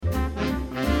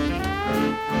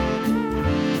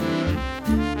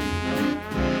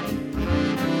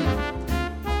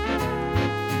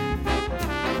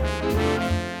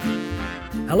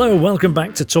Hello, welcome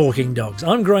back to Talking Dogs.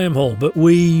 I'm Graham Hall, but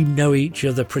we know each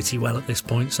other pretty well at this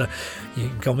point, so you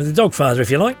can call me the dog father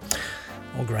if you like,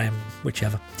 or Graham,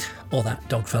 whichever, or that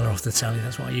dog fella off the telly.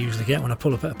 That's what I usually get when I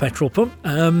pull up at a petrol pump.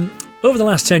 Over the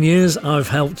last 10 years, I've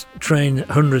helped train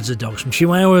hundreds of dogs, from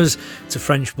Chihuahuas to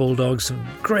French Bulldogs, from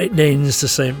Great Danes to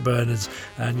St. Bernards,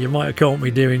 and you might have caught me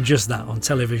doing just that on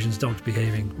television's dogs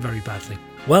behaving very badly.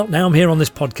 Well, now I'm here on this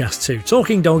podcast too.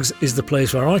 Talking Dogs is the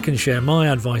place where I can share my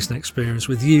advice and experience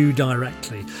with you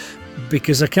directly,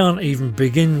 because I can't even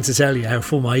begin to tell you how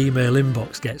full my email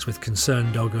inbox gets with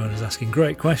concerned dog owners asking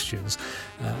great questions,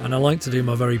 and I like to do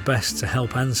my very best to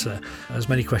help answer as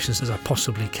many questions as I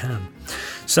possibly can.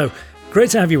 So, great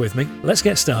to have you with me. Let's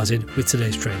get started with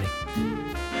today's training.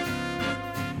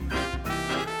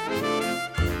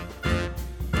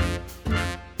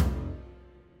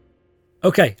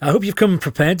 Okay, I hope you've come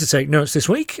prepared to take notes this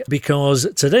week, because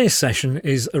today's session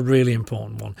is a really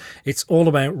important one. It's all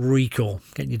about recall,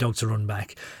 getting your dog to run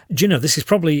back. Do you know, this is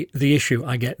probably the issue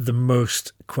I get the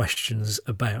most questions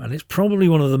about, and it's probably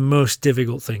one of the most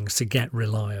difficult things to get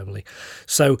reliably.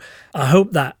 So I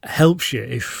hope that helps you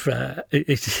if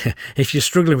you're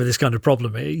struggling with this kind of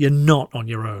problem. You're not on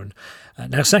your own.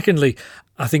 Now, secondly,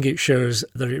 I think it shows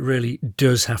that it really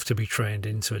does have to be trained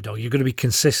into a dog. You've got to be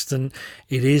consistent.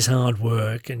 It is hard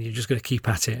work, and you're just got to keep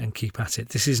at it and keep at it.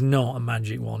 This is not a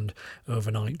magic wand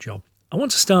overnight job. I want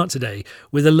to start today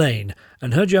with Elaine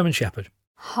and her German Shepherd.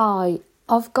 Hi,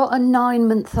 I've got a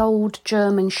 9-month-old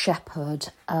German Shepherd,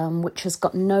 which has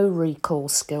got no recall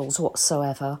skills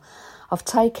whatsoever. I've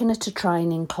taken her to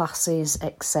training classes,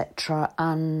 etc.,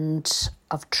 and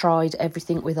I've tried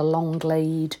everything with a long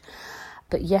lead.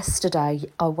 But yesterday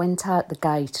I went out the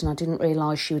gate and I didn't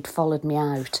realise she had followed me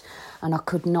out, and I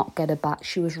could not get her back.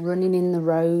 She was running in the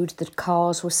road, the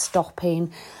cars were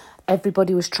stopping,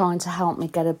 everybody was trying to help me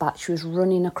get her back. She was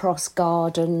running across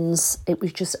gardens. It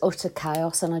was just utter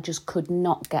chaos, and I just could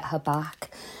not get her back.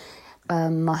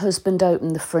 My husband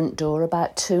opened the front door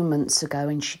about 2 months ago,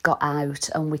 and she got out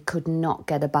and we could not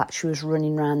get her back. She was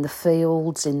running around the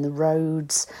fields, in the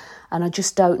roads, and I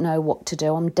just don't know what to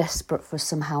do. I'm desperate for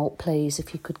some help, please,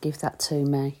 if you could give that to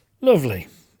me. Lovely.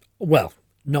 Well,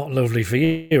 not lovely for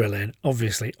you, Elaine,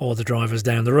 obviously, or the drivers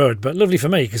down the road, but lovely for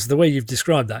me, because the way you've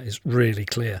described that is really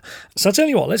clear. So I'll tell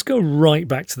you what, let's go right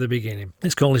back to the beginning.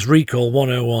 Let's call this Recall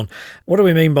 101. What do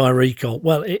we mean by recall?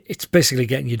 Well, it's basically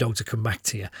getting your dog to come back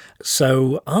to you.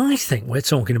 So I think we're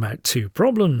talking about two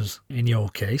problems in your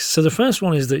case. So the first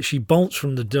one is that she bolts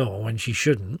from the door when she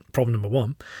shouldn't, problem number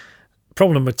one.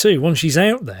 Problem number two, once she's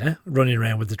out there running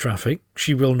around with the traffic,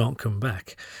 she will not come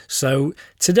back. So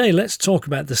today, let's talk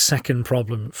about the second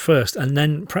problem first, and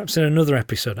then perhaps in another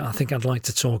episode, I think I'd like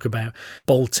to talk about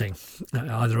bolting,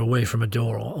 either away from a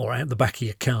door or out the back of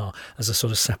your car as a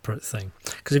sort of separate thing.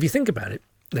 Because if you think about it,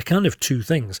 they're kind of two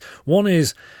things. One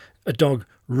is a dog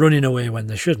running away when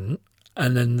they shouldn't,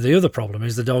 and then the other problem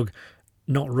is the dog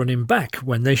not running back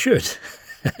when they should.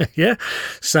 Yeah,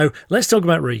 so let's talk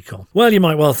about recall. Well, you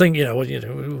might well think,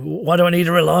 why do I need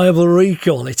a reliable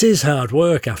recall? It is hard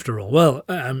work after all. Well,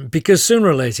 because sooner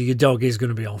or later your dog is going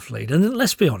to be off lead. And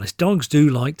let's be honest, dogs do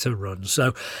like to run.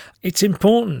 So it's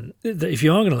important that if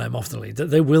you are going to let them off the lead,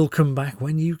 that they will come back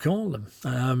when you call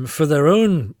them. For their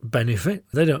own benefit,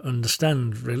 they don't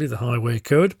understand really the highway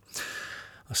code.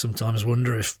 I sometimes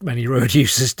wonder if many road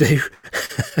users do.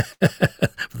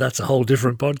 But that's a whole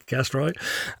different podcast, right?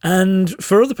 And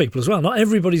for other people as well, not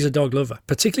everybody's a dog lover,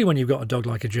 particularly when you've got a dog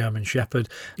like a German Shepherd.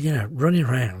 Running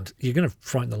around, you're going to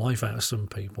frighten the life out of some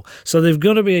people. So they've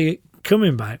got to be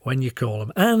coming back when you call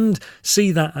them and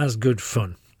see that as good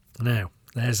fun. Now,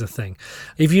 there's the thing.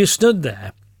 If you stood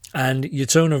there and your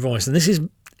tone of voice, and this is,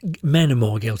 men are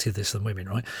more guilty of this than women,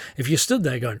 right? If you stood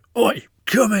there going, "Oi,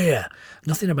 come here,"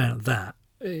 nothing about that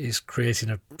is creating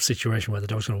a situation where the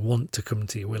dog's going to want to come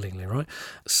to you willingly, right?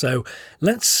 So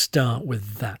let's start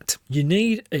with that. You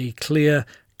need a clear,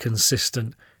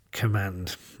 consistent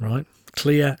command, right?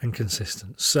 Clear and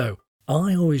consistent. So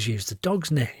I always use the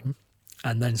dog's name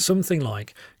and then something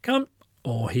like come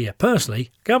or here.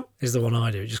 Personally, come is the one I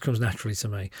do. It just comes naturally to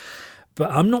me.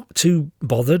 But I'm not too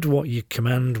bothered what your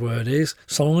command word is,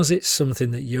 so long as it's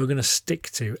something that you're going to stick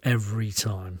to every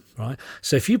time, right?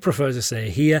 So if you prefer to say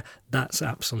here, that's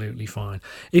absolutely fine.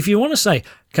 If you want to say,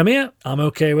 come here, I'm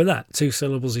okay with that. 2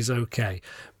 syllables is okay.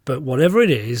 But whatever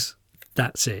it is,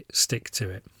 that's it. Stick to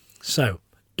it. So,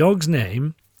 dog's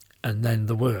name and then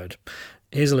the word.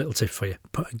 Here's a little tip for you.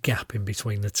 Put a gap in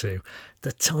between the two.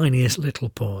 The tiniest little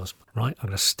pause, right? I'm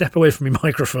going to step away from my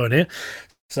microphone here.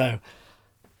 So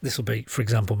this will be, for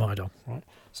example, my dog, right?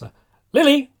 So,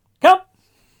 Lily, come!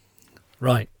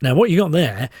 Right, now what you got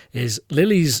there is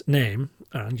Lily's name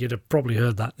and you'd have probably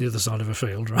heard that the other side of a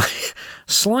field, right?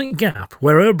 Slight gap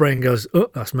where her brain goes, oh,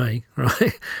 that's me,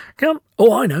 right? Come,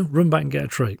 oh, I know, run back and get a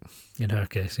treat, in her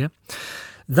case, yeah?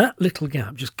 That little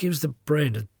gap just gives the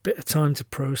brain a bit of time to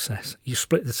process. You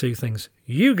split the two things.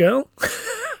 You, girl,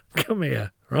 come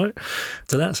here, right?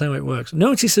 So that's how it works.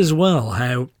 Notice as well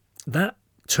how that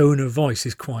tone of voice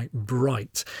is quite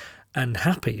bright and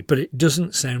happy, but it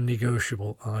doesn't sound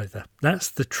negotiable either. That's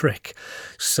the trick.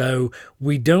 So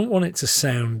we don't want it to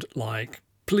sound like,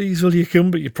 please will you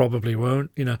come, but you probably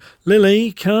won't. You know,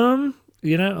 Lily, come.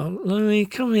 You know, Lily,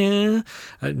 come here.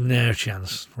 No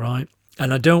chance, right?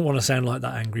 And I don't want to sound like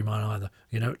that angry man either.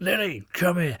 You know, Lily,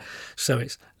 come here. So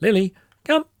it's, Lily,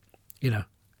 come. You know,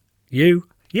 you,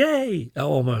 yay,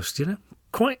 almost, you know.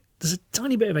 There's a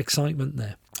tiny bit of excitement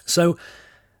there. So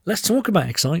let's talk about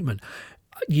excitement.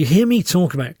 You hear me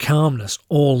talk about calmness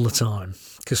all the time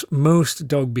because most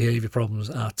dog behaviour problems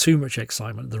are too much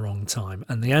excitement at the wrong time.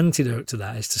 And the antidote to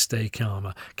that is to stay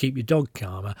calmer, keep your dog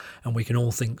calmer, and we can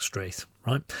all think straight,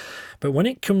 right? But when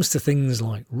it comes to things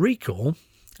like recall,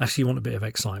 actually you want a bit of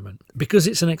excitement because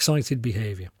it's an excited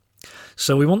behaviour.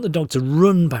 So we want the dog to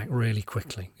run back really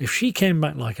quickly. If she came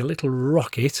back like a little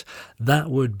rocket,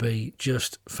 that would be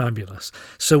just fabulous.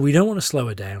 So we don't want to slow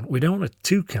her down. We don't want her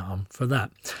too calm for that.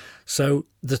 So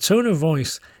the tone of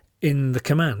voice in the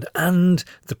command and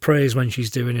the praise when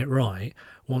she's doing it right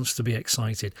wants to be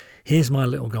excited. Here's my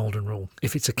little golden rule.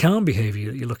 If it's a calm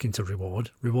behaviour that you're looking to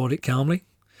reward it calmly.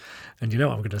 And you know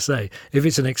what I'm going to say. If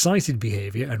it's an excited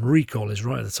behaviour and recall is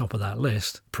right at the top of that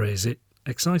list, praise it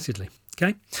excitedly.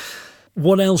 Okay?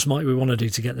 What else might we want to do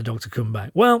to get the dog to come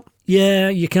back? Well, yeah,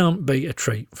 you can't beat a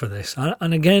treat for this.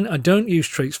 And again, I don't use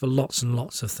treats for lots and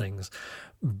lots of things.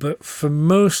 But for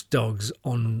most dogs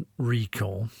on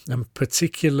recall, and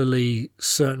particularly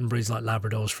certain breeds like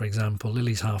Labradors, for example,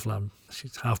 Lily's half lab,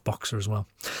 she's half boxer as well,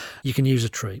 you can use a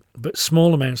treat, but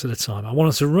small amounts at a time. I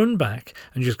want her to run back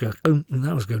and just go, oh,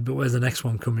 that was good, but where's the next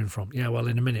one coming from? Yeah, well,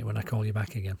 in a minute when I call you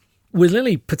back again. With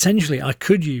Lily, potentially, I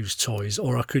could use toys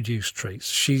or I could use treats.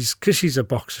 Because she's a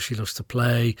boxer, she loves to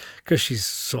play. Because she's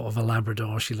sort of a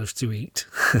Labrador, she loves to eat.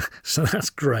 So that's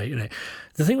great, you know.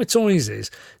 The thing with toys is,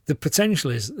 the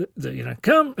potential is that, you know,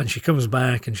 come, and she comes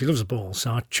back and she loves a ball.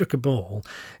 So I chuck a ball.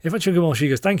 If I chuck a ball, she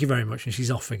goes, thank you very much, and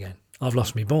she's off again. I've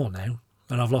lost my ball now.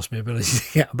 And I've lost my ability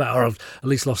to get back, or I've at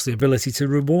least lost the ability to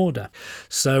reward her.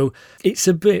 So it's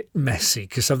a bit messy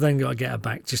because I've then got to get her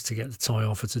back just to get the toy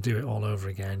off her to do it all over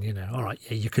again. You know, all right,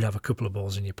 yeah, you could have a couple of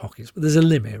balls in your pockets, but there's a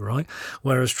limit, right?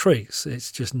 Whereas treats,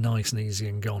 it's just nice and easy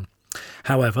and gone.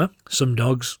 However, some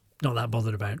dogs, not that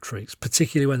bothered about treats,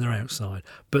 particularly when they're outside,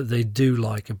 but they do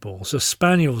like a ball. So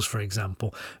spaniels, for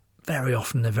example, very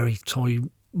often they're very toy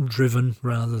driven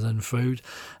rather than food.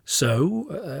 So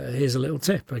here's a little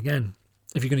tip again.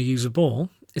 If you're going to use a ball,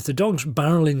 if the dog's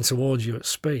barreling towards you at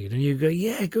speed and you go,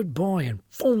 yeah, good boy, and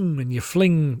boom, and you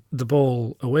fling the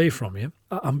ball away from you,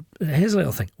 here's a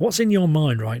little thing. What's in your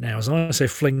mind right now as I say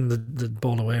fling the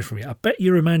ball away from you? I bet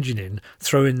you're imagining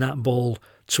throwing that ball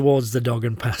towards the dog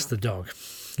and past the dog.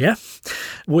 Yeah?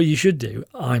 What you should do,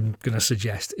 I'm going to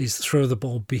suggest, is throw the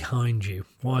ball behind you.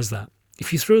 Why is that?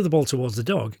 If you throw the ball towards the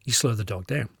dog, you slow the dog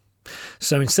down.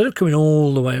 So instead of coming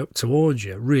all the way up towards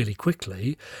you really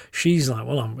quickly, she's like,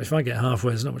 well, if I get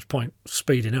halfway, there's not much point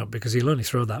speeding up because he'll only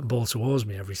throw that ball towards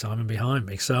me every time and behind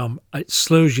me. So it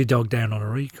slows your dog down on a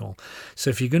recall. So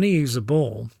if you're going to use a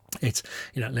ball, it's,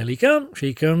 you know, Lily, come,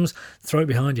 she comes, throw it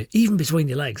behind you, even between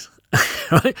your legs,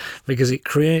 right? Because it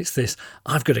creates this,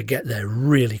 I've got to get there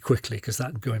really quickly because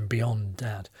that's going beyond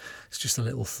dad. It's just a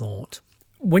little thought.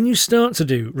 When you start to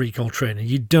do recall training,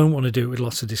 you don't want to do it with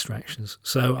lots of distractions.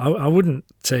 So I wouldn't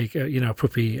take a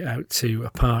puppy out to a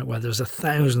park where there's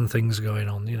 1,000 things going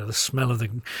on. You know, the smell of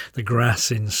the grass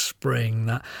in spring,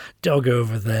 that dog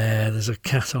over there, there's a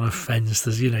cat on a fence,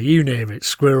 there's, you know, you name it,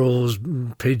 squirrels,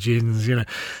 pigeons, you know.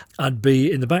 I'd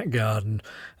be in the back garden,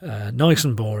 nice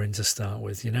and boring to start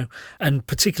with, you know. And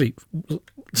particularly,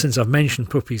 since I've mentioned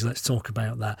puppies, let's talk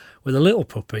about that. With a little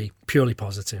puppy, purely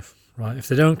positive. Right, if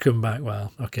they don't come back,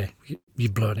 well, okay,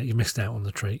 you've blown it, you missed out on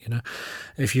the treat, you know.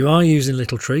 If you are using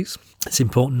little treats, it's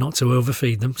important not to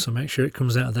overfeed them, so make sure it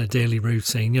comes out of their daily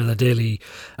routine, you know, their daily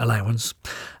allowance,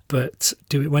 but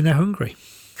do it when they're hungry.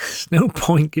 There's no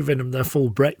point giving them their full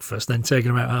breakfast, then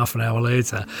taking them out half an hour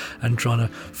later and trying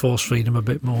to force feed them a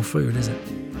bit more food, is it?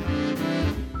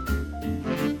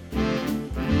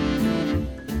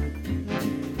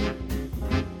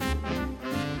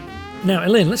 Now,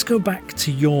 Elaine, let's go back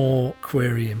to your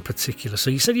query in particular. So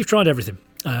you said you've tried everything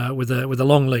with a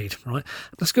long lead, right?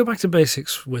 Let's go back to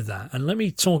basics with that, and let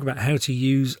me talk about how to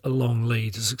use a long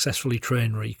lead to successfully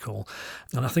train recall.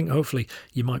 And I think hopefully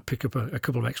you might pick up a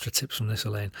couple of extra tips from this,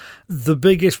 Elaine. The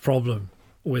biggest problem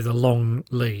with a long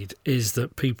lead is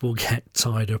that people get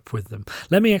tied up with them.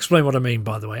 Let me explain what I mean,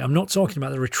 by the way. I'm not talking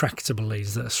about the retractable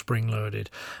leads that are spring-loaded.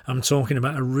 I'm talking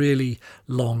about a really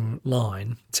long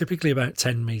line, typically about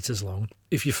 10 metres long.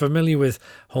 If you're familiar with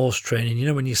horse training, you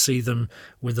know when you see them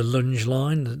with the lunge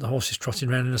line, the horse is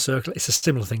trotting around in a circle, it's a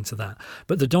similar thing to that.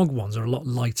 But the dog ones are a lot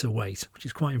lighter weight, which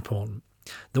is quite important.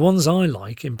 The ones I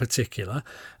like in particular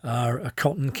are a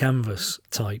cotton canvas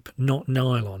type, not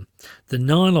nylon. The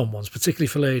nylon ones, particularly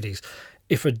for ladies,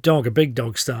 if a big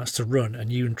dog starts to run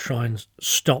and you try and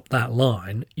stop that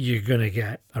line, you're going to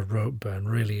get a rope burn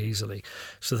really easily.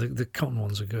 So the cotton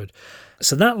ones are good.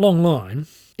 So that long line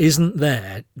isn't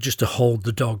there just to hold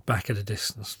the dog back at a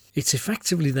distance. It's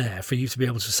effectively there for you to be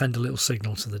able to send a little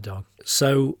signal to the dog.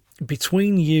 So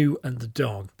between you and the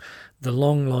dog, the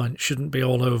long line shouldn't be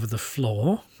all over the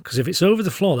floor, because if it's over the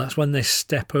floor, that's when they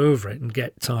step over it and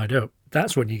get tied up.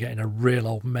 That's when you get in a real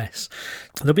old mess.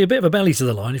 There'll be a bit of a belly to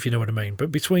the line, if you know what I mean,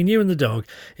 but between you and the dog,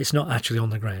 it's not actually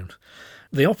on the ground.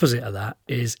 The opposite of that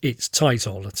is it's tight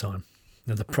all the time.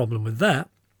 Now, the problem with that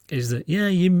is that, yeah,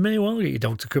 you may well get your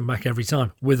dog to come back every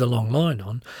time with a long line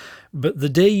on, but the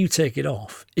day you take it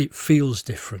off, it feels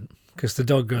different. Because the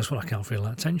dog goes, well, I can't feel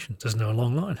that tension. There's no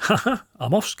long line.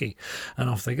 I'm off ski. And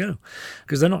off they go.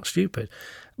 Because they're not stupid.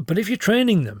 But if you're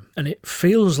training them and it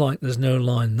feels like there's no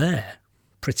line there,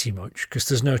 pretty much, because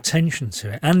there's no tension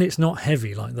to it, and it's not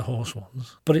heavy like the horse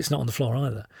ones, but it's not on the floor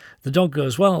either, the dog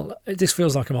goes, well, this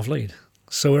feels like I'm off lead.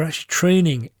 So we're actually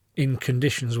training in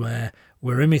conditions where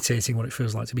we're imitating what it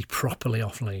feels like to be properly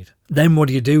off lead. Then what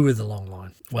do you do with the long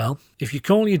line? Well, if you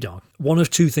call your dog, one of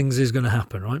two things is going to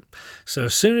happen, right? So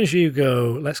as soon as you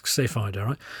go, let's say Fido,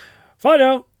 right?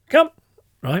 Fido, come,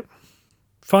 right?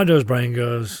 Fido's brain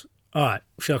goes, all right,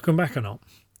 shall I come back or not?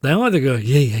 They either go,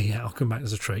 yeah, I'll come back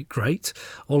as a treat. Great.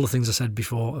 All the things I said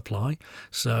before apply.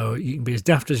 So you can be as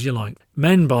daft as you like.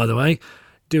 Men, by the way,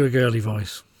 do a girly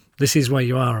voice. This is where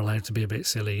you are allowed to be a bit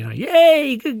silly.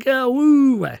 Yay, good girl,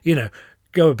 woo.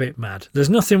 Go a bit mad. There's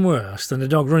nothing worse than a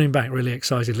dog running back really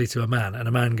excitedly to a man and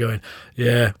a man going,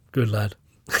 yeah, good lad.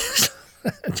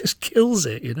 It just kills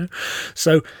it,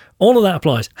 So all of that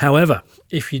applies. However,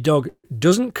 if your dog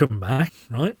doesn't come back,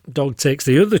 right, dog takes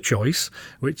the other choice,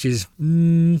 which is,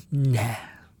 nah,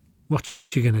 what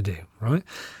you going to do, right?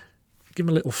 Give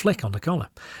them a little flick on the collar.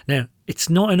 Now, it's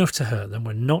not enough to hurt them.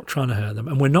 We're not trying to hurt them,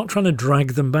 and we're not trying to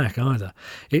drag them back either.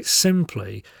 It's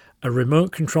simply a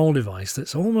remote control device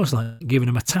that's almost like giving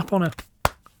them a tap on a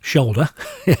shoulder.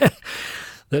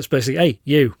 That's basically, hey,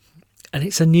 you. And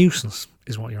it's a nuisance,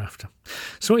 is what you're after.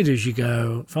 So what you do is you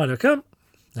go, Fido, come.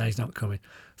 No, he's not coming.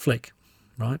 Flick,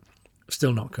 right?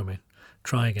 Still not coming.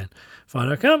 Try again.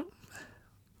 Fido, come.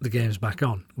 The game's back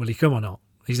on. Will he come or not?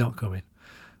 He's not coming.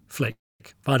 Flick.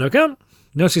 Fido, come.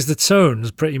 Notice the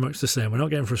tone's pretty much the same. We're not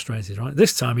getting frustrated, right?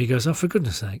 This time he goes, oh, for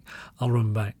goodness sake, I'll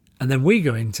run back. And then we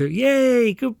go into,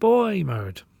 yay, good boy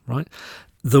mode, right?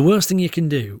 The worst thing you can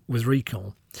do with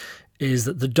recall is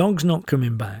that the dog's not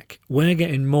coming back. We're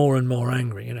getting more and more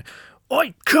angry.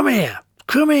 Oi, come here,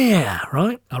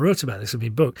 right? I wrote about this in my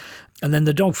book. And then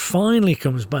the dog finally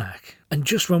comes back. And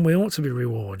just when we ought to be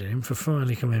rewarding him for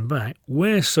finally coming back,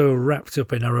 we're so wrapped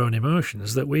up in our own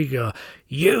emotions that we go,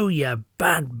 you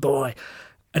bad boy.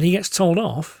 And he gets told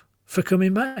off for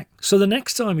coming back. So the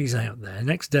next time he's out there,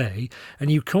 next day, and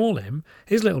you call him,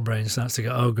 his little brain starts to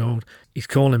go, oh, God, he's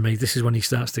calling me. This is when he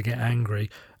starts to get angry.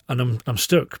 And I'm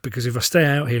stuck, because if I stay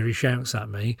out here, he shouts at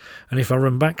me. And if I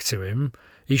run back to him,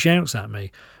 he shouts at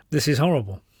me. This is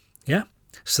horrible. Yeah?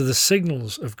 So the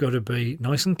signals have got to be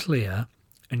nice and clear,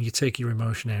 and you take your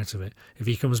emotion out of it. If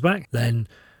he comes back, then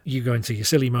you go into your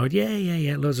silly mode.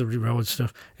 Yeah, loads of reward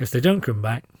stuff. If they don't come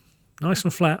back, nice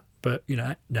and flat, but,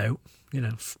 no,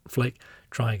 flick,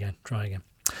 try again.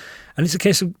 And it's a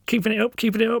case of keeping it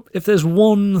up. If there's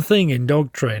one thing in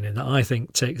dog training that I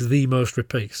think takes the most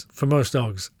repeats, for most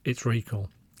dogs, it's recall.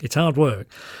 It's hard work,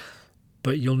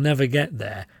 but you'll never get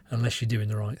there unless you're doing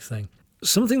the right thing.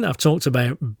 Something that I've talked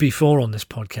about before on this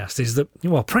podcast is that,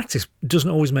 practice doesn't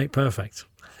always make perfect.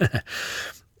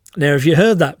 Now, if you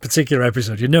heard that particular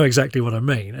episode, you know exactly what I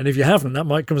mean. And if you haven't, that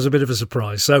might come as a bit of a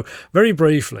surprise. So very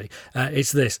briefly,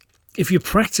 it's this. If you're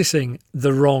practicing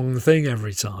the wrong thing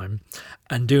every time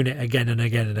and doing it again and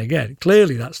again and again,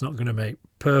 clearly that's not going to make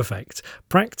perfect.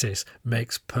 Practice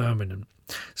makes permanent.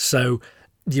 So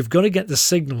you've got to get the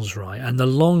signals right, and the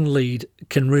long lead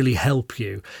can really help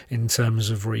you in terms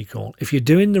of recall. If you're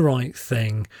doing the right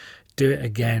thing, do it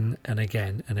again and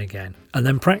again and again. And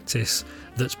then practice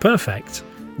that's perfect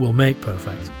will make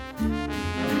perfect.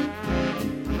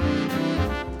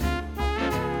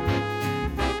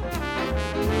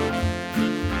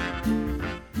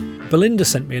 Belinda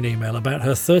sent me an email about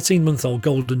her 13-month-old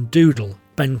golden doodle,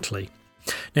 Bentley.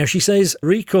 Now, she says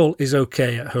recall is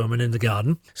okay at home and in the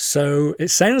garden, so it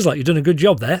sounds like you've done a good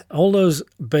job there. All those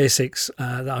basics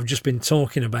that I've just been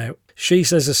talking about. She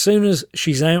says as soon as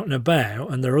she's out and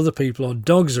about and there are other people or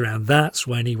dogs around, that's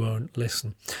when he won't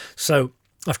listen. So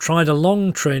I've tried a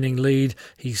long training lead.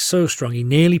 He's so strong, he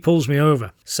nearly pulls me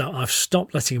over. So I've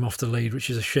stopped letting him off the lead,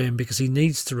 which is a shame because he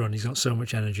needs to run. He's got so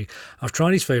much energy. I've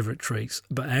tried his favourite treats,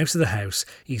 but out of the house,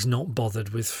 he's not bothered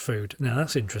with food. Now,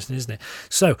 that's interesting, isn't it?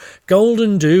 So,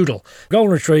 golden doodle,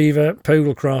 golden retriever,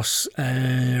 poodle cross.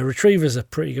 Retrievers are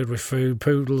pretty good with food.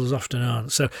 Poodles often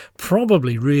aren't. So,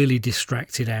 probably really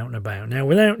distracted out and about. Now,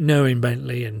 without knowing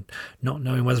Bentley and not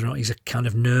knowing whether or not he's a kind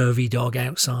of nervy dog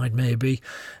outside, maybe,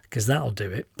 because that'll do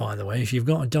it, by the way. If you've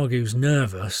got a dog who's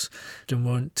nervous and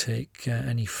won't take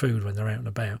any food when they're out and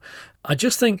about, I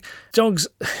just think dogs,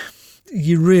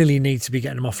 you really need to be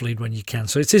getting them off lead when you can.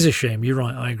 So it is a shame, you're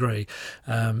right, I agree,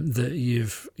 that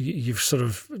you've sort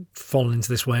of fallen into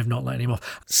this way of not letting him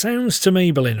off. Sounds to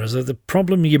me, Belinda, as though the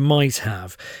problem you might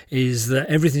have is that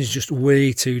everything's just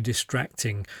way too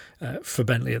distracting for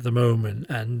Bentley at the moment,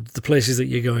 and the places that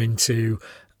you're going to,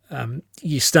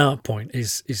 your start point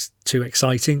is too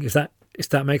exciting, if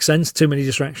that makes sense. Too many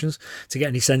distractions to get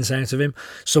any sense out of him.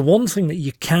 So one thing that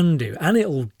you can do, and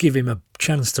it'll give him a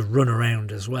chance to run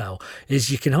around as well,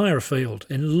 is you can hire a field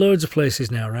in loads of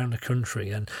places now around the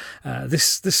country. And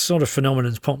this sort of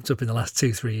phenomenon's popped up in the last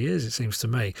 2-3 years, it seems to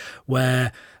me,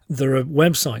 where there are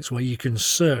websites where you can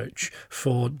search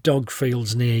for dog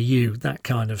fields near you. That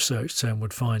kind of search term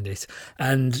would find it.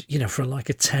 And, for like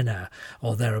a tenner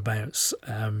or thereabouts,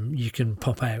 you can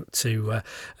pop out to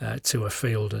a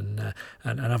field and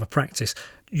have a practice.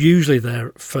 Usually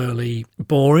they're fairly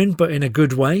boring, but in a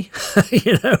good way.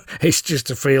 It's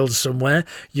just a field somewhere.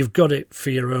 You've got it for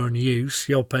your own use.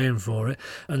 You're paying for it.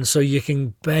 And so you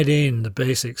can bed in the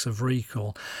basics of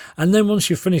recall. And then once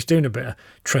you've finished doing a bit of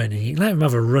training, you can let them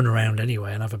have a run around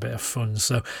anyway and have a bit of fun.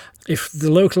 So if the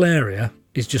local area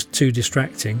is just too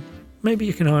distracting, maybe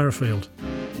you can hire a field.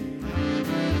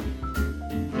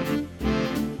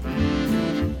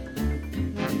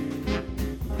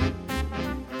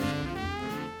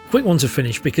 Quick one to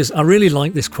finish, because I really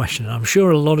like this question, and I'm sure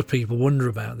a lot of people wonder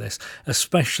about this,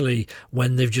 especially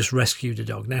when they've just rescued a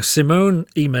dog. Now, Simone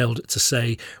emailed to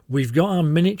say, we've got our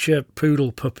miniature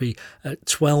poodle puppy at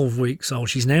 12 weeks old.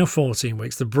 She's now 14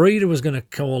 weeks. The breeder was going to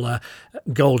call her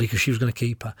Goldie because she was going to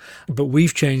keep her, but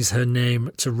we've changed her name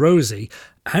to Rosie.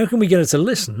 How can we get her to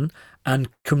listen and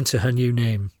come to her new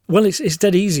name? Well, it's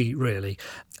dead easy, really.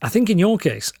 I think in your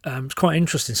case, it's quite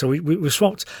interesting. So we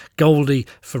swapped Goldie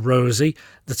for Rosie.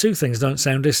 The two things don't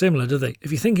sound dissimilar, do they?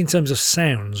 If you think in terms of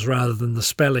sounds rather than the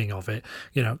spelling of it,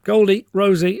 Goldie,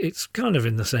 Rosie, it's kind of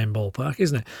in the same ballpark,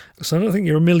 isn't it? So I don't think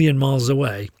you're a million miles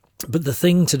away. But the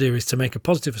thing to do is to make a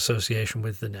positive association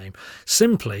with the name.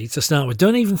 Simply, to start with,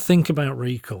 don't even think about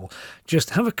recall. Just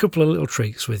have a couple of little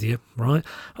treats with you, right?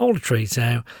 Hold a treat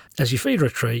out. As you feed her a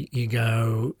treat, you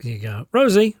go,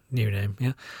 Rosie, new name,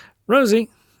 yeah. Rosie,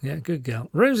 yeah, good girl.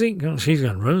 Rosie, she's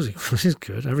going, Rosie, this is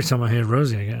good. Every time I hear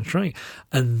Rosie, I get a treat.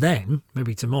 And then,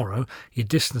 maybe tomorrow, you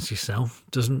distance yourself.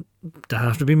 Doesn't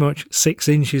have to be much. 6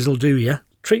 inches will do you.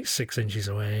 Treat 6 inches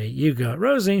away, you go,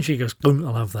 Rosie, and she goes,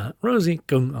 I'll have that. Rosie,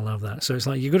 I'll have that. So it's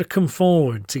like you've got to come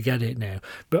forward to get it now.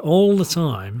 But all the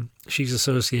time, she's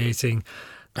associating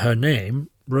her name,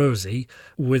 Rosie,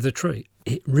 with a treat.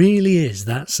 It really is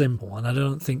that simple, and I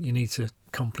don't think you need to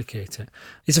complicate it.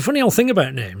 It's a funny old thing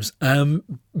about names,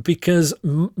 because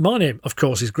my name, of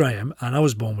course, is Graham, and I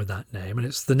was born with that name, and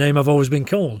it's the name I've always been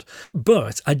called.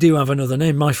 But I do have another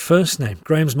name, my first name.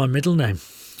 Graham's my middle name.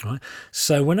 Right.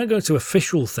 So when I go to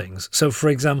official things, so for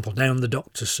example, down the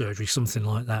doctor's surgery, something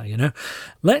like that,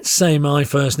 let's say my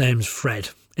first name's Fred.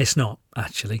 It's not,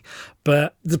 actually.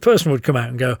 But the person would come out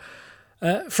and go,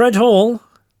 Fred Hall.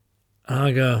 And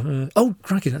I go, oh,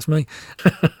 crikey, that's me.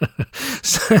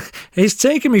 So it's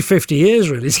taken me 50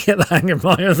 years, really, to get the hang of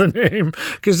my other name,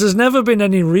 because there's never been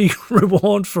any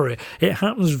reward for it. It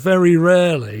happens very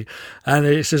rarely. And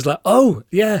it's just like, oh,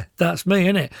 yeah, that's me,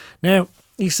 innit? Now,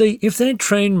 you see, if they'd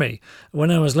trained me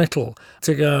when I was little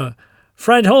to go,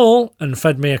 Fred Hall, and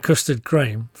fed me a custard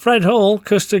cream, Fred Hall,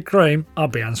 custard cream,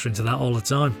 I'd be answering to that all the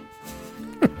time.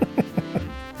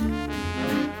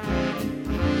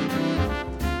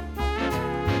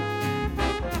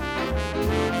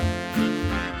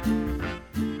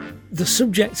 The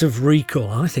subject of recall,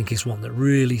 I think, is one that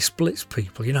really splits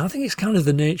people. I think it's kind of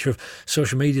the nature of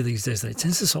social media these days that it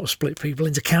tends to sort of split people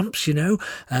into camps,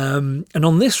 And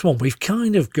on this one, we've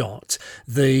kind of got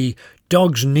the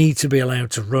dogs need to be allowed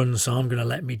to run, so I'm going to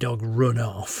let my dog run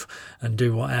off and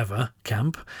do whatever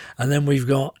camp. And then we've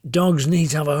got dogs need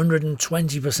to have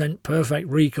 120% perfect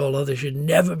recall or they should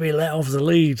never be let off the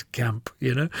lead camp,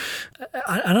 And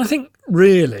I think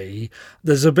really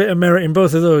there's a bit of merit in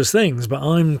both of those things, but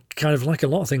I'm kind of like a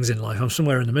lot of things in life, I'm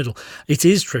somewhere in the middle. It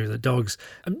is true that dogs,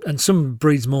 and some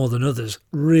breeds more than others,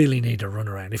 really need a run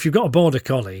around. If you've got a border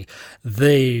collie,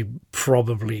 they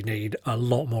probably need a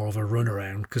lot more of a run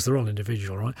around because they're all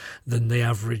individual, right, than the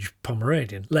average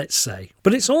Pomeranian, let's say.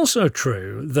 But it's also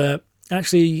true that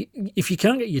actually if you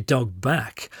can't get your dog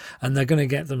back and they're going to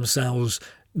get themselves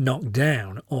knocked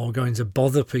down or going to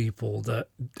bother people that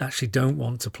actually don't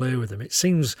want to play with them, it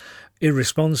seems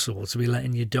irresponsible to be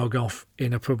letting your dog off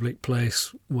in a public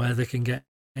place where they can get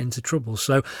into trouble.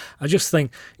 So I just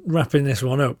think, wrapping this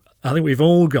one up, I think we've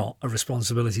all got a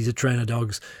responsibility to train our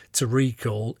dogs to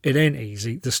recall. It ain't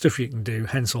easy. There's stuff you can do,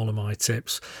 hence all of my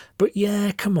tips. But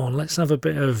yeah, come on, let's have a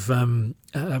bit of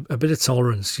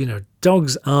tolerance.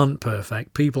 Dogs aren't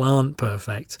perfect, people aren't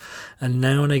perfect, and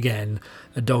now and again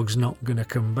a dog's not going to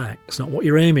come back. It's not what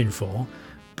you're aiming for,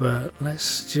 but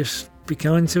let's just be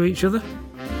kind to each other.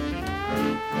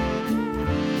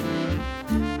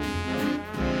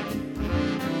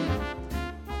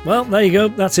 Well, there you go.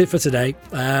 That's it for today.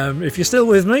 If you're still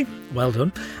with me, well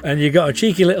done. And you've got a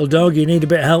cheeky little dog you need a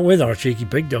bit of help with, or a cheeky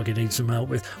big dog you need some help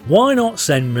with, why not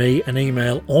send me an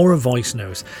email or a voice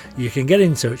note? You can get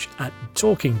in touch at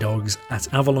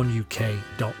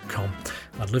talkingdogs@avalonuk.com.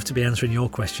 I'd love to be answering your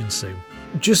questions soon.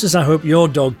 Just as I hope your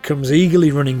dog comes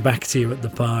eagerly running back to you at the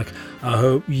park, I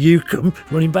hope you come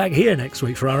running back here next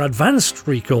week for our advanced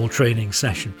recall training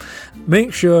session.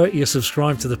 Make sure you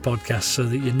subscribe to the podcast so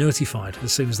that you're notified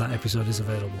as soon as that episode is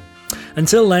available.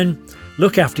 Until then,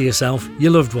 look after yourself,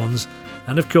 your loved ones,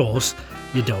 and of course,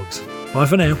 your dogs. Bye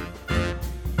for now.